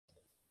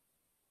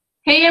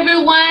Hey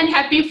everyone,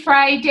 happy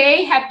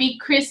Friday, happy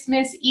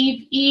Christmas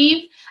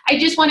Eve. I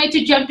just wanted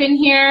to jump in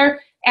here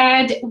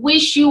and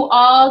wish you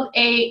all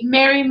a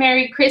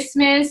Merry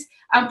Christmas.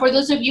 For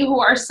those of you who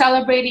are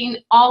celebrating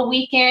all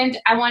weekend,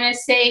 I want to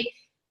say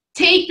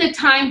take the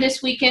time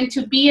this weekend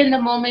to be in the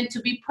moment,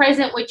 to be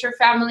present with your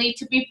family,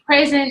 to be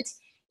present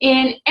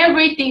in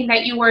everything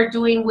that you are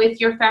doing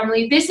with your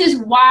family. This is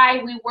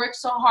why we work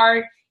so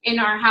hard in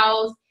our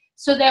house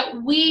so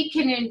that we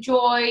can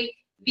enjoy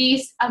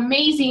these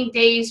amazing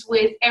days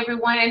with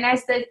everyone. And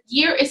as the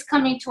year is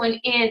coming to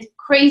an end,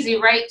 crazy,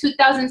 right?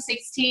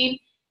 2016,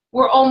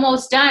 we're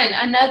almost done.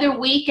 Another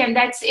week and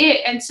that's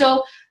it. And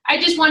so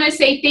I just want to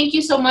say thank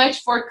you so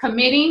much for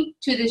committing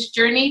to this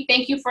journey.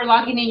 Thank you for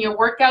logging in your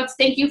workouts.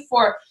 Thank you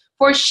for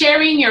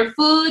sharing your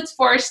foods,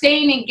 for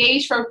staying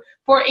engaged,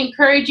 for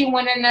encouraging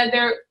one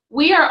another.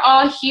 We are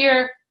all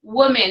here,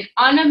 women,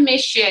 on a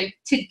mission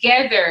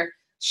together,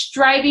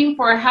 striving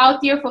for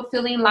healthier,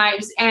 fulfilling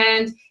lives.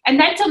 And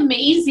that's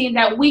amazing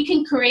that we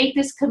can create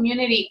this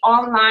community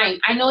online.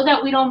 I know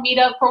that we don't meet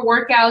up for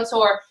workouts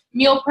or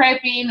meal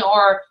prepping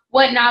or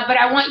whatnot, but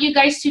I want you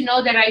guys to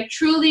know that I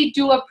truly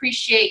do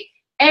appreciate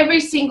every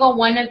single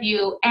one of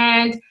you.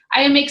 And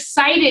I am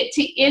excited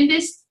to end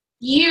this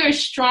year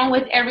strong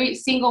with every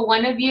single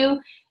one of you.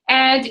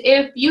 And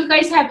if you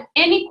guys have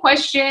any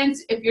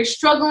questions, if you're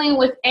struggling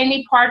with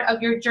any part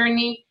of your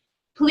journey,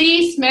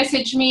 please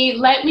message me.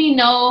 Let me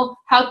know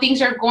how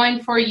things are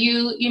going for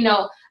you. You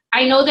know,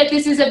 I know that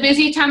this is a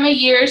busy time of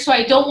year, so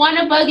I don't want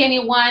to bug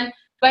anyone,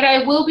 but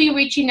I will be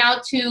reaching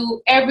out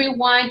to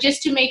everyone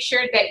just to make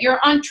sure that you're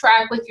on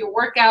track with your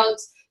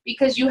workouts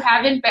because you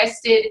have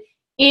invested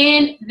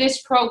in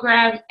this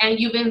program and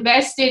you've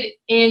invested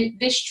in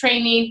this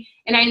training.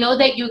 And I know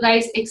that you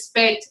guys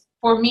expect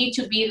for me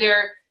to be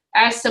there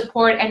as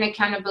support and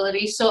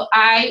accountability. So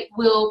I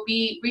will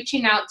be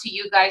reaching out to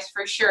you guys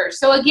for sure.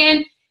 So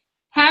again,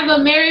 have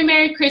a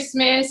Merry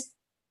Christmas.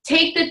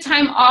 Take the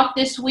time off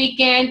this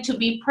weekend to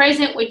be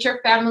present with your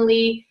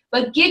family,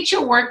 but get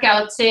your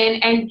workouts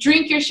in and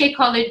drink your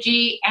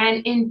Shakeology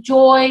and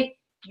enjoy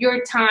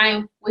your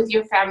time with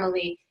your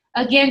family.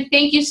 Again,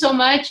 thank you so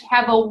much.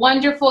 Have a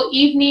wonderful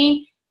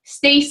evening.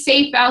 Stay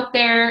safe out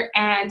there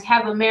and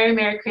have a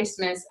Merry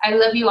Christmas. I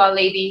love you all,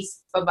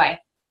 ladies. Bye-bye.